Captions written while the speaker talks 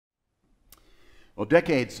Well,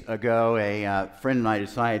 decades ago, a friend and I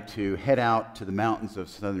decided to head out to the mountains of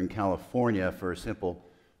Southern California for a simple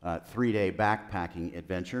 3-day backpacking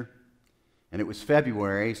adventure. And it was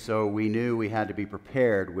February, so we knew we had to be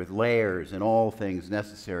prepared with layers and all things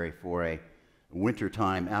necessary for a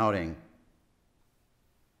wintertime outing.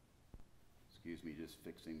 Excuse me, just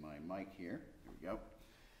fixing my mic here. Here we go.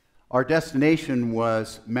 Our destination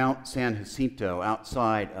was Mount San Jacinto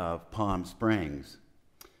outside of Palm Springs.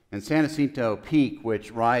 And San Jacinto Peak,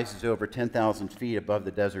 which rises over 10,000 feet above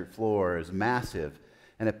the desert floor, is massive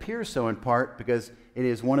and appears so in part because it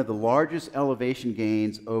is one of the largest elevation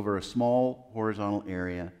gains over a small horizontal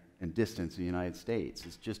area and distance in the United States.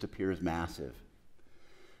 It just appears massive.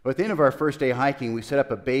 But at the end of our first day hiking, we set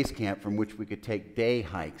up a base camp from which we could take day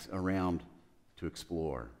hikes around to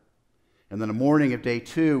explore. And then the morning of day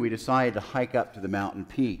 2, we decided to hike up to the mountain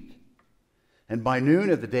peak. And by noon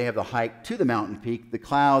of the day of the hike to the mountain peak, the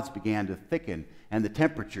clouds began to thicken and the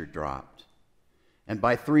temperature dropped. And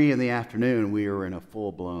by 3 in the afternoon, we were in a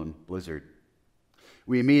full-blown blizzard.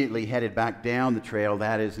 We immediately headed back down the trail,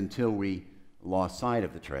 that is, until we lost sight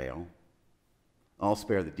of the trail. I'll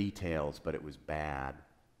spare the details, but it was bad.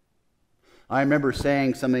 I remember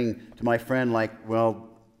saying something to my friend like, well,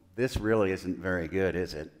 this really isn't very good,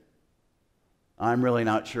 is it? I'm really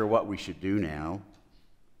not sure what we should do now.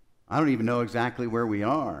 I don't even know exactly where we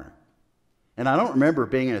are. And I don't remember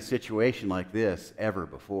being in a situation like this ever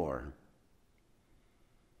before.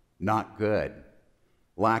 Not good.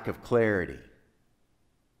 Lack of clarity.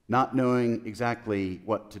 Not knowing exactly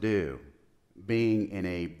what to do. Being in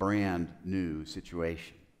a brand new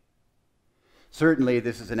situation. Certainly,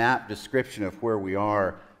 this is an apt description of where we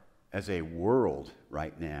are as a world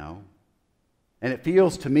right now. And it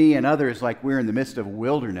feels to me and others like we're in the midst of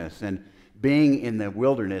wilderness, and being in the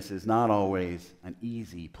wilderness is not always an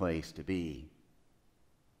easy place to be.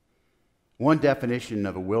 One definition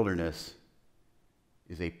of a wilderness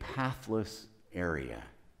is a pathless area.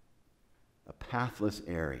 A pathless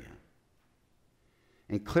area.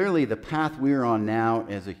 And clearly the path we're on now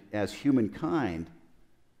as humankind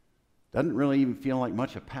doesn't really even feel like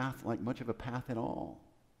much of a path at all.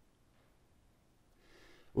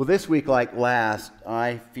 Well, this week, like last,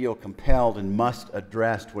 I feel compelled and must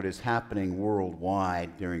address what is happening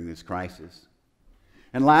worldwide during this crisis.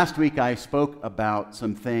 And last week, I spoke about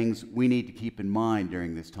some things we need to keep in mind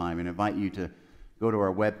during this time and invite you to go to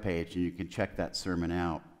our webpage and you can check that sermon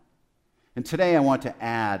out. And today, I want to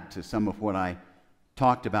add to some of what I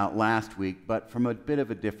talked about last week, but from a bit of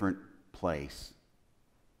a different place.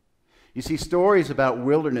 You see, stories about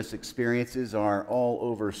wilderness experiences are all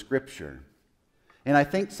over Scripture. And I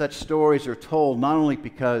think such stories are told not only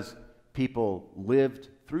because people lived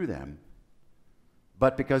through them,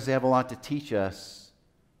 but because they have a lot to teach us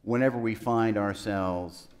whenever we find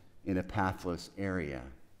ourselves in a pathless area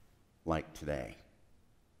like today.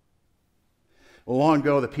 Well, long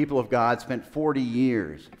ago, the people of God spent 40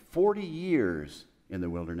 years in the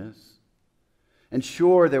wilderness. And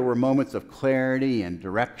sure, there were moments of clarity and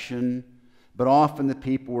direction, but often the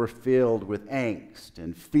people were filled with angst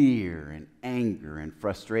and fear and anger and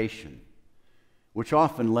frustration, which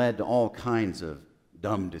often led to all kinds of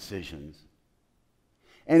dumb decisions.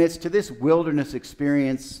 And it's to this wilderness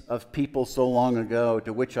experience of people so long ago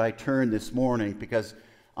to which I turn this morning, because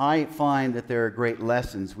I find that there are great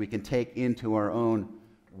lessons we can take into our own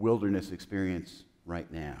wilderness experience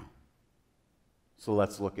right now. So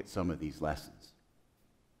let's look at some of these lessons.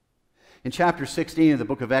 In chapter 16 of the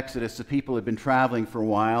book of Exodus, the people had been traveling for a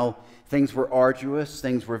while. Things were arduous,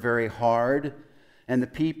 things were very hard, and the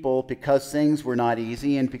people, because things were not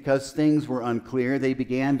easy and because things were unclear, they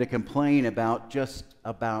began to complain about just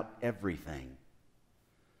about everything.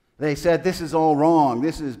 They said, this is all wrong,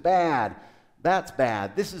 this is bad, that's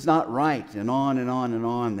bad, this is not right, and on and on and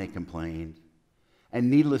on they complained.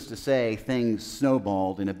 And needless to say, things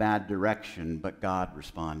snowballed in a bad direction, but God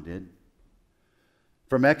responded.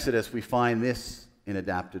 From Exodus, we find this in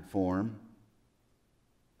adapted form.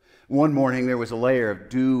 One morning, there was a layer of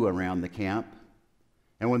dew around the camp,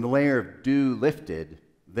 and when the layer of dew lifted,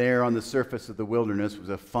 there on the surface of the wilderness was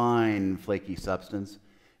a fine, flaky substance,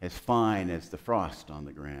 as fine as the frost on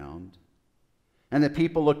the ground. And the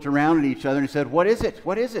people looked around at each other and said, "What is it?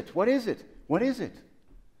 What is it? What is it? What is it?"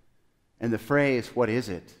 And the phrase, "What is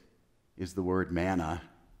it?" is the word manna.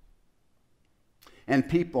 And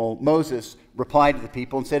Moses replied to the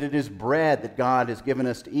people and said, "It is bread that God has given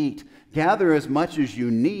us to eat. Gather as much as you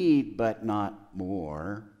need, but not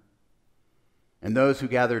more." And those who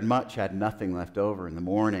gathered much had nothing left over in the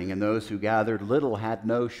morning, and those who gathered little had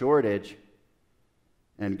no shortage.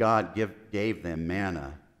 And God gave them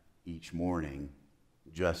manna each morning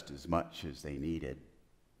just as much as they needed.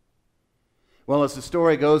 Well, as the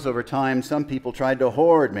story goes over time, some people tried to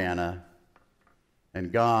hoard manna,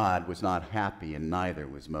 and God was not happy, and neither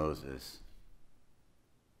was Moses.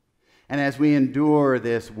 And as we endure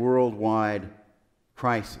this worldwide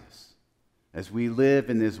crisis, as we live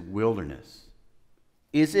in this wilderness,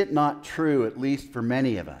 is it not true, at least for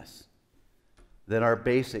many of us, that our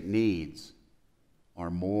basic needs are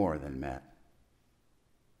more than met?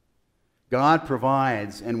 God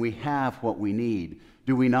provides, and we have what we need.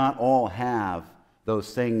 Do we not all have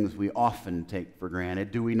those things we often take for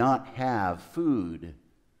granted? Do we not have food,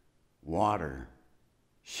 water,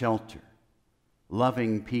 shelter,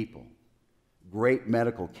 loving people, great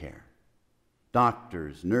medical care,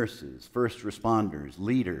 doctors, nurses, first responders,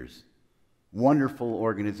 leaders, wonderful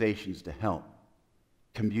organizations to help,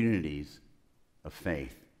 communities of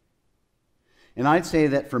faith? And I'd say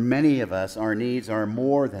that for many of us, our needs are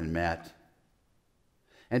more than met.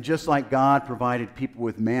 And just like God provided people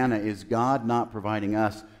with manna, is God not providing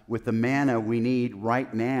us with the manna we need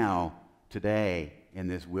right now, today, in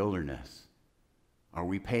this wilderness? Are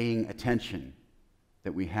we paying attention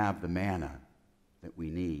that we have the manna that we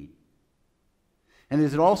need? And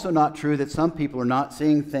is it also not true that some people are not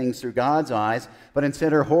seeing things through God's eyes, but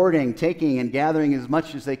instead are hoarding, taking, and gathering as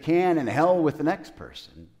much as they can, and hell with the next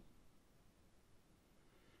person?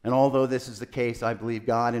 And although this is the case, I believe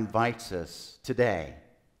God invites us today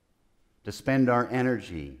to spend our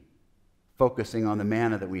energy focusing on the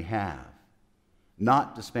manna that we have,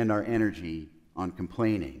 not to spend our energy on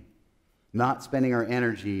complaining, not spending our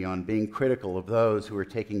energy on being critical of those who are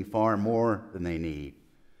taking far more than they need,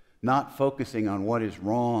 not focusing on what is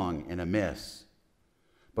wrong and amiss,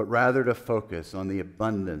 but rather to focus on the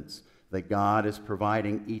abundance that God is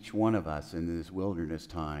providing each one of us in this wilderness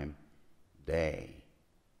time, day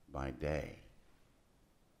by day.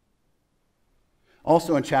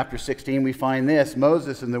 Also in chapter 16, we find this.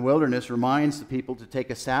 Moses in the wilderness reminds the people to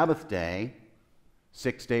take a Sabbath day,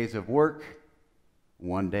 6 days of work,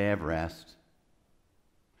 1 day of rest.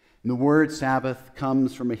 And the word Sabbath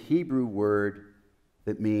comes from a Hebrew word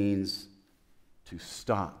that means to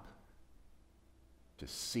stop, to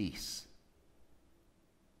cease.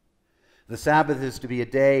 The Sabbath is to be a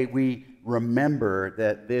day we remember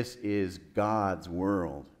that this is God's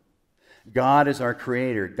world. God is our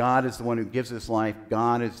creator. God is the one who gives us life.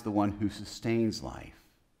 God is the one who sustains life.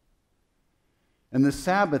 And the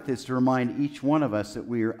Sabbath is to remind each one of us that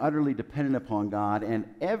we are utterly dependent upon God and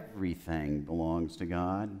everything belongs to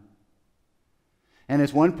God. And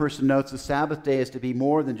as one person notes, the Sabbath day is to be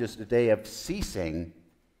more than just a day of ceasing.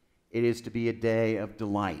 It is to be a day of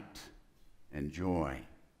delight and joy.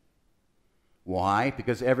 Why?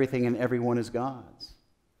 Because everything and everyone is God's.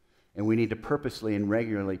 And we need to purposely and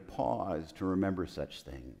regularly pause to remember such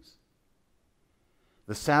things.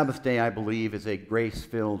 The Sabbath day, I believe, is a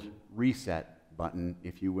grace-filled reset button,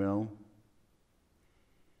 if you will.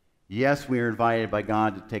 Yes, we are invited by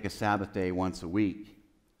God to take a Sabbath day once a week.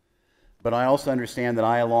 But I also understand that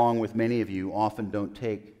I, along with many of you, often don't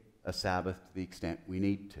take a Sabbath to the extent we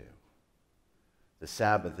need to. The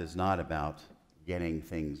Sabbath is not about getting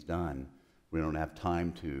things done we don't have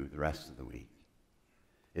time to the rest of the week.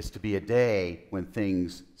 It's to be a day when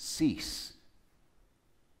things cease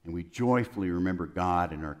and we joyfully remember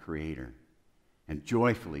God and our Creator and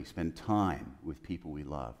joyfully spend time with people we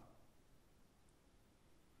love.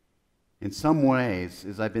 In some ways,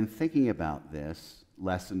 as I've been thinking about this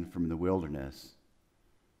lesson from the wilderness,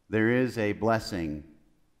 there is a blessing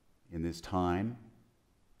in this time.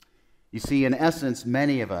 You see, in essence,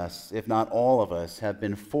 many of us, if not all of us, have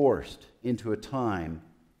been forced into a time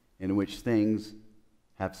in which things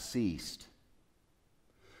have ceased.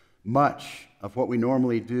 Much of what we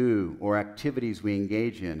normally do or activities we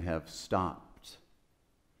engage in have stopped.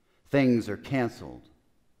 Things are canceled,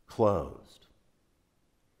 closed.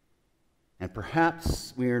 And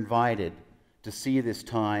perhaps we are invited to see this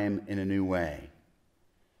time in a new way.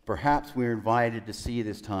 Perhaps we are invited to see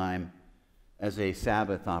this time as a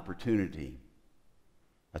Sabbath opportunity,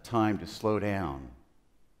 a time to slow down,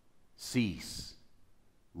 cease,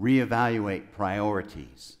 reevaluate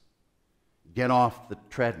priorities, get off the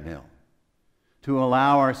treadmill, to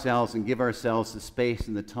allow ourselves and give ourselves the space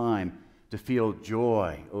and the time to feel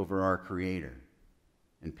joy over our Creator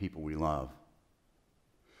and people we love.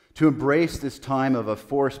 To embrace this time of a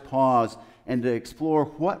forced pause and to explore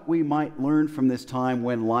what we might learn from this time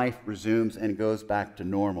when life resumes and goes back to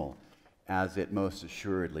normal, as it most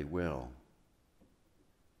assuredly will.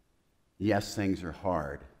 Yes, things are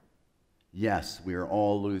hard. Yes, we are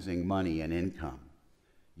all losing money and income.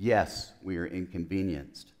 Yes, we are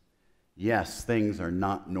inconvenienced. Yes, things are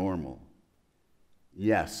not normal.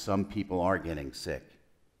 Yes, some people are getting sick.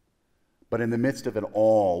 But in the midst of it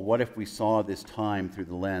all, what if we saw this time through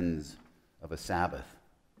the lens of a Sabbath?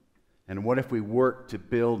 And what if we worked to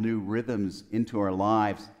build new rhythms into our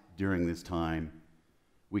lives during this time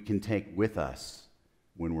we can take with us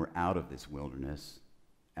when we're out of this wilderness,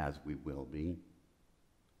 as we will be?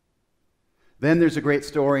 Then there's a great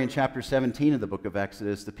story in chapter 17 of the book of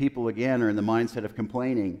Exodus. The people again are in the mindset of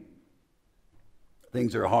complaining.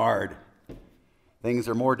 Things are hard. Things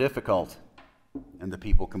are more difficult. And the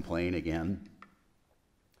people complain again.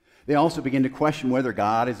 They also begin to question whether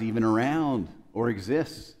God is even around or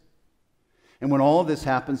exists. And when all of this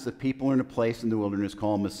happens, the people are in a place in the wilderness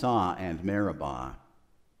called Massah and Meribah.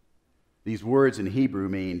 These words in Hebrew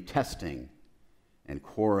mean testing and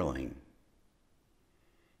quarreling.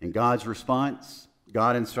 In God's response,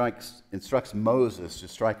 God instructs Moses to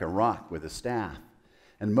strike a rock with a staff.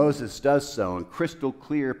 And Moses does so, and crystal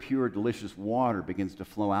clear, pure, delicious water begins to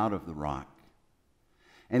flow out of the rock.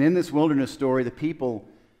 And in this wilderness story, the people,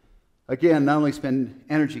 again, not only spend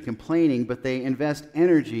energy complaining, but they invest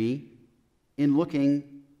energy in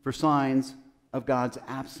looking for signs of God's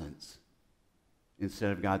absence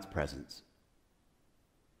instead of God's presence.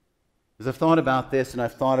 As I've thought about this and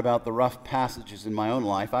I've thought about the rough passages in my own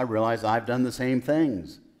life, I realize I've done the same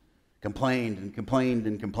things. Complained and complained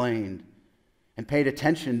and complained, and paid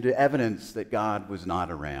attention to evidence that God was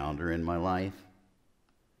not around or in my life.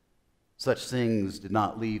 Such things did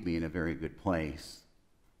not leave me in a very good place.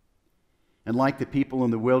 And like the people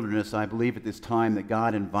in the wilderness, I believe at this time that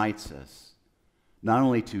God invites us not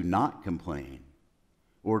only to not complain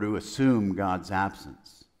or to assume God's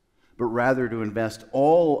absence, but rather to invest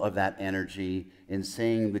all of that energy in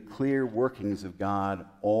seeing the clear workings of God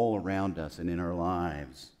all around us and in our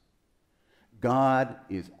lives. God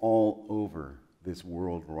is all over this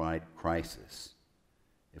worldwide crisis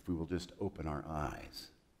if we will just open our eyes.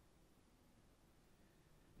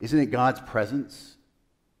 Isn't it God's presence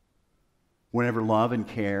whenever love and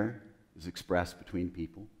care is expressed between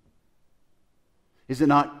people? Is it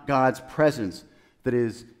not God's presence that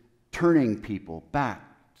is turning people back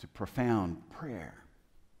to profound prayer?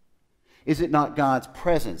 Is it not God's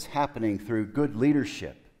presence happening through good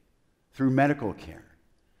leadership, through medical care,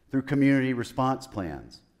 through community response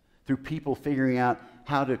plans, through people figuring out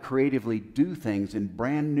how to creatively do things in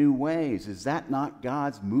brand new ways? Is that not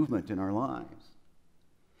God's movement in our lives?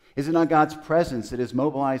 Is it not God's presence that has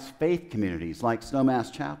mobilized faith communities like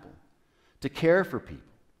Snowmass Chapel to care for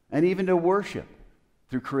people and even to worship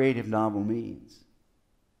through creative, novel means?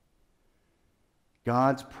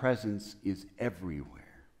 God's presence is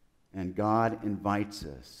everywhere, and God invites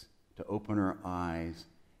us to open our eyes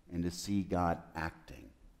and to see God acting.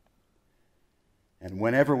 And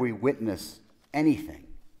whenever we witness anything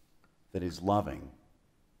that is loving,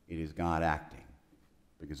 it is God acting,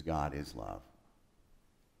 because God is love.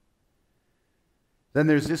 Then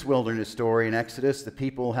there's this wilderness story in Exodus. The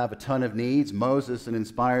people have a ton of needs. Moses, an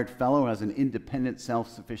inspired fellow, has an independent,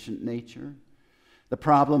 self-sufficient nature. The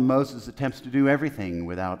problem, Moses attempts to do everything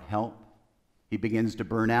without help. He begins to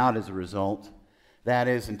burn out as a result. That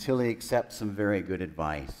is, until he accepts some very good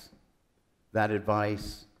advice. That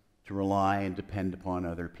advice to rely and depend upon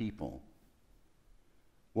other people.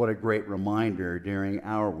 What a great reminder during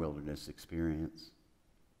our wilderness experience.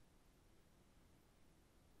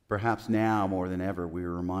 Perhaps now more than ever we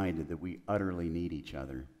are reminded that we utterly need each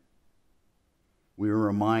other. We are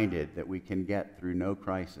reminded that we can get through no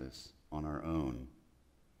crisis on our own.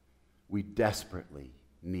 We desperately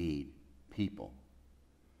need people.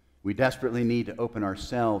 We desperately need to open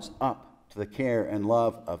ourselves up to the care and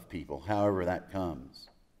love of people, however that comes.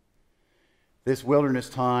 This wilderness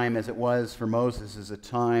time, as it was for Moses, is a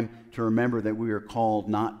time to remember that we are called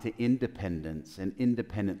not to independence and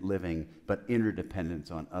independent living, but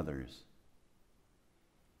interdependence on others.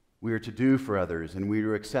 We are to do for others, and we are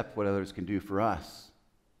to accept what others can do for us.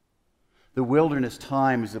 The wilderness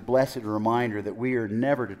time is a blessed reminder that we are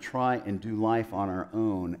never to try and do life on our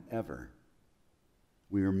own, ever.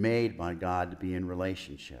 We are made by God to be in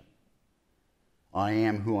relationship. I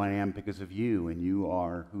am who I am because of you, and you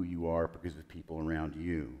are who you are because of people around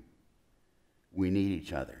you. We need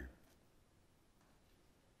each other.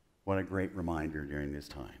 What a great reminder during this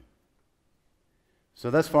time.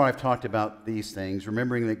 So thus far I've talked about these things,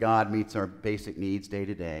 remembering that God meets our basic needs day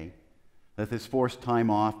to day, that this forced time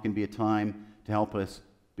off can be a time to help us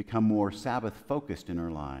become more Sabbath-focused in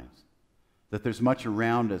our lives, that there's much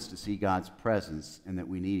around us to see God's presence, and that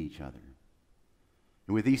we need each other.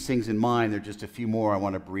 And with these things in mind, there are just a few more I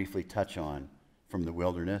want to briefly touch on from the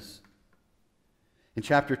wilderness. In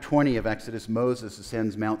chapter 20 of Exodus, Moses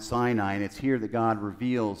ascends Mount Sinai, and it's here that God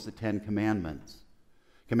reveals the 10 Commandments.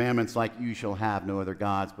 Commandments like, you shall have no other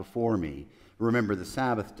gods before me. Remember the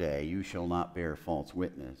Sabbath day. You shall not bear false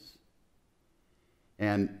witness.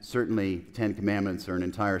 And certainly, the Ten Commandments are an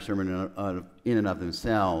entire sermon in and of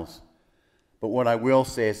themselves. But what I will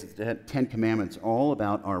say is that the Ten Commandments are all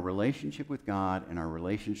about our relationship with God and our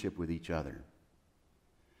relationship with each other.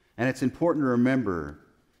 And it's important to remember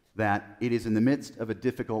that it is in the midst of a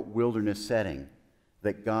difficult wilderness setting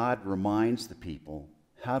that God reminds the people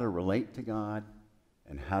how to relate to God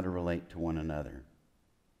and how to relate to one another.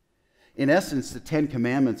 In essence, the Ten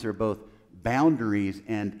Commandments are both boundaries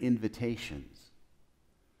and invitations.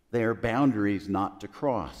 They are boundaries not to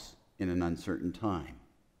cross in an uncertain time.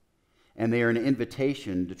 And they are an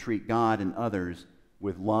invitation to treat God and others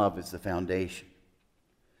with love as the foundation.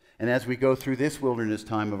 And as we go through this wilderness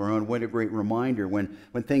time of our own, what a great reminder when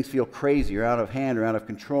things feel crazy or out of hand or out of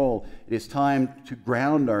control, it is time to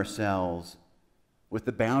ground ourselves with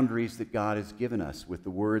the boundaries that God has given us, with the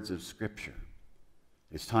words of Scripture.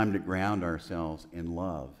 It's time to ground ourselves in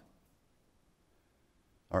love.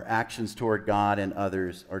 Our actions toward God and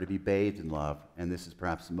others are to be bathed in love, and this is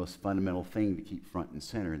perhaps the most fundamental thing to keep front and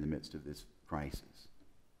center in the midst of this crisis.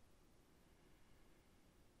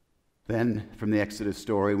 Then, from the Exodus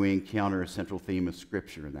story, we encounter a central theme of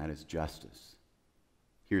Scripture, and that is justice.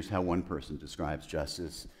 Here's how one person describes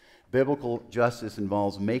justice. Biblical justice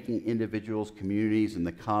involves making individuals, communities, and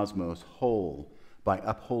the cosmos whole by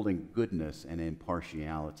upholding goodness and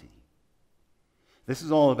impartiality. This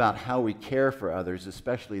is all about how we care for others,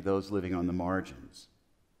 especially those living on the margins.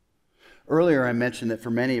 Earlier, I mentioned that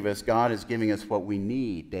for many of us, God is giving us what we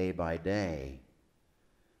need day by day.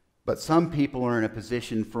 But some people are in a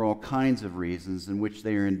position for all kinds of reasons in which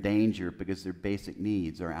they are in danger because their basic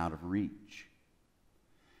needs are out of reach.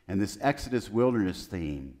 And this Exodus wilderness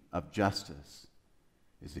theme of justice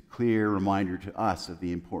is a clear reminder to us of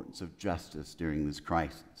the importance of justice during this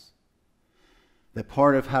crisis. That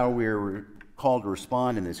part of how we're called to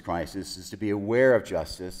respond in this crisis is to be aware of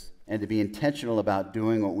justice and to be intentional about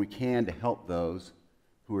doing what we can to help those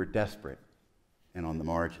who are desperate and on the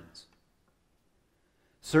margins.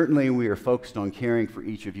 Certainly, we are focused on caring for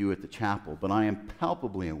each of you at the chapel, but I am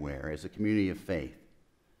palpably aware as a community of faith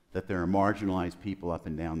that there are marginalized people up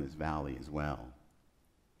and down this valley as well.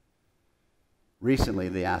 Recently,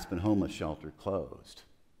 the Aspen Homeless Shelter closed.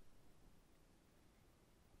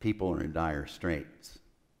 People are in dire straits.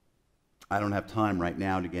 I don't have time right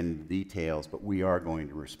now to get into details, but we are going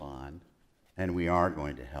to respond, and we are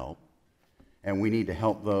going to help. And we need to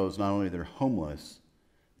help those not only that are homeless,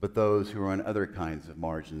 but those who are on other kinds of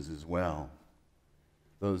margins as well.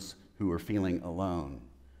 Those who are feeling alone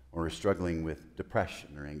or are struggling with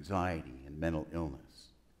depression or anxiety and mental illness.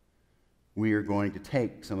 We are going to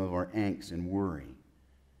take some of our angst and worry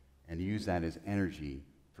and use that as energy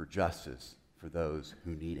for justice for those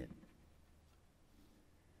who need it.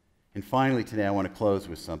 And finally today I want to close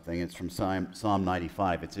with something. It's from Psalm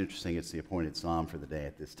 95. It's interesting, it's the appointed psalm for the day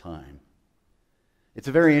at this time. It's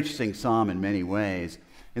a very interesting psalm in many ways.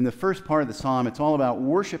 In the first part of the psalm, it's all about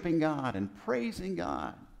worshiping God and praising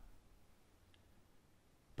God.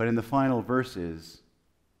 But in the final verses,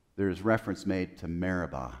 there's reference made to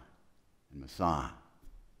Meribah and Massah.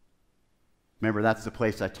 Remember, that's the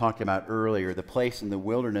place I talked about earlier, the place in the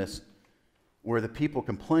wilderness where the people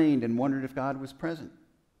complained and wondered if God was present.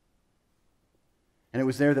 And it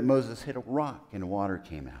was there that Moses hit a rock and water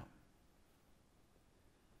came out.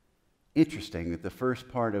 Interesting that the first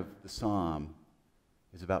part of the psalm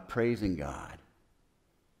is about praising God,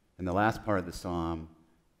 and the last part of the psalm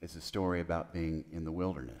is a story about being in the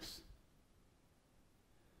wilderness.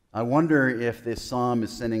 I wonder if this psalm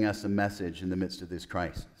is sending us a message in the midst of this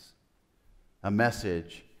crisis, a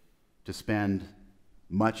message to spend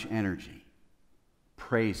much energy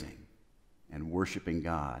praising and worshiping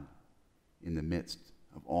God in the midst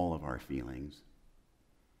of all of our feelings.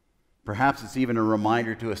 Perhaps it's even a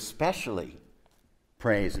reminder to especially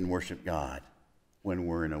praise and worship God when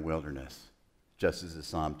we're in a wilderness, just as the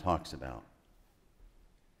psalm talks about.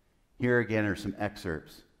 Here again are some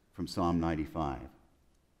excerpts from Psalm 95.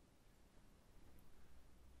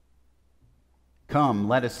 Come,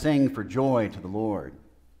 let us sing for joy to the Lord.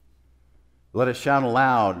 Let us shout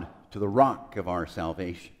aloud to the rock of our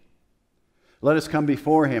salvation. Let us come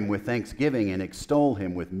before him with thanksgiving and extol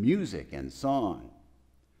him with music and song.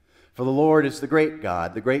 For the Lord is the great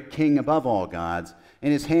God, the great King above all gods.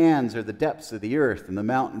 In his hands are the depths of the earth, and the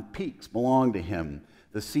mountain peaks belong to him.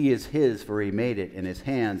 The sea is his, for he made it, and his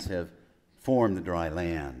hands have formed the dry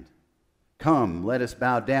land. Come, let us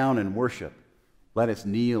bow down and worship. Let us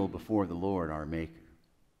kneel before the Lord our Maker.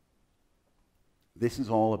 This is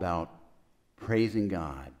all about praising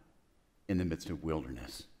God in the midst of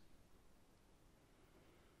wilderness.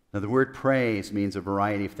 Now, the word praise means a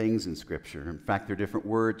variety of things in Scripture. In fact, there are different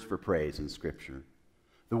words for praise in Scripture.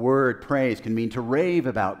 The word praise can mean to rave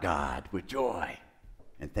about God with joy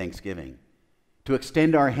and thanksgiving, to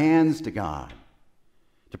extend our hands to God.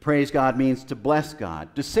 To praise God means to bless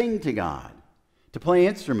God, to sing to God, to play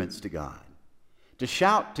instruments to God, to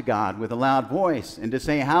shout to God with a loud voice, and to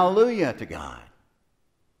say hallelujah to God.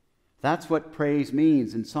 That's what praise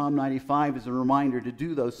means, and Psalm 95 is a reminder to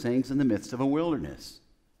do those things in the midst of a wilderness.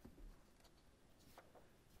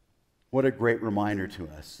 What a great reminder to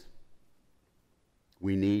us.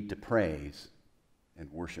 We need to praise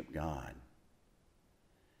and worship God.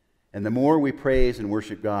 And the more we praise and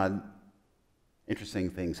worship God, interesting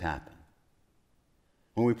things happen.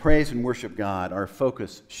 When we praise and worship God, our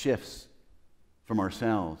focus shifts from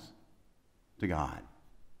ourselves to God.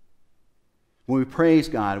 When we praise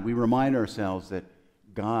God, we remind ourselves that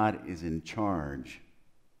God is in charge.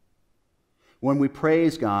 When we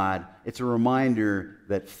praise God, it's a reminder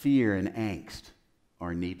that fear and angst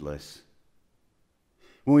are needless.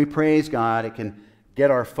 When we praise God, it can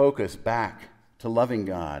get our focus back to loving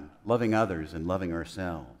God, loving others, and loving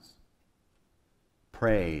ourselves.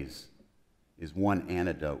 Praise is one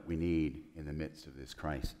antidote we need in the midst of this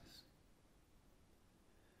crisis.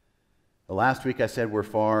 Well, last week I said we're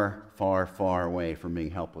far, far, far away from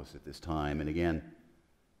being helpless at this time. And again,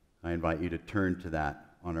 I invite you to turn to that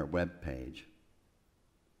on our webpage.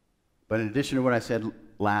 But in addition to what I said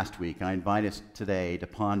last week, I invite us today to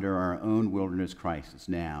ponder our own wilderness crisis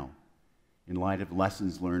now, in light of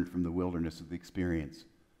lessons learned from the wilderness of the experience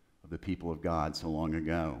of the people of God so long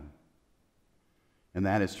ago. And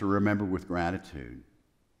that is to remember with gratitude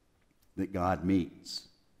that God meets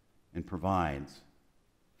and provides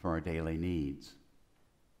for our daily needs.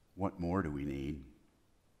 What more do we need?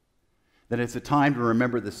 That it's a time to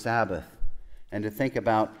remember the Sabbath and to think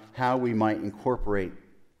about how we might incorporate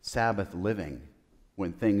Sabbath living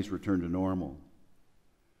when things return to normal.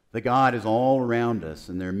 That God is all around us,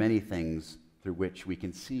 and there are many things through which we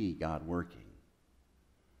can see God working.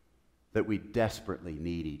 That we desperately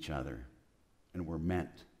need each other, and we're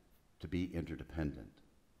meant to be interdependent.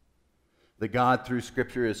 That God, through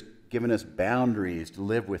Scripture, has given us boundaries to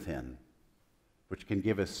live within, which can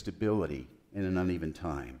give us stability in an uneven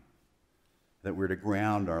time. That we're to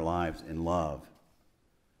ground our lives in love.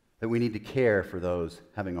 That we need to care for those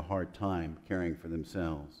having a hard time caring for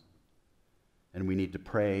themselves. And we need to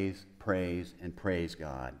praise, praise, and praise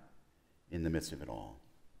God in the midst of it all.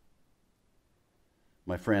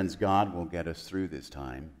 My friends, God will get us through this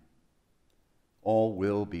time. All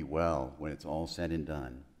will be well when it's all said and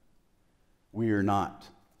done. We are not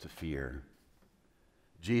to fear.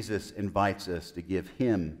 Jesus invites us to give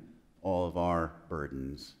him all of our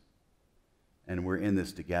burdens. And we're in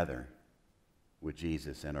this together with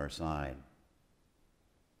Jesus at our side.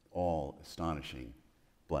 All astonishing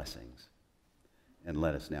blessings. And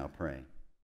let us now pray.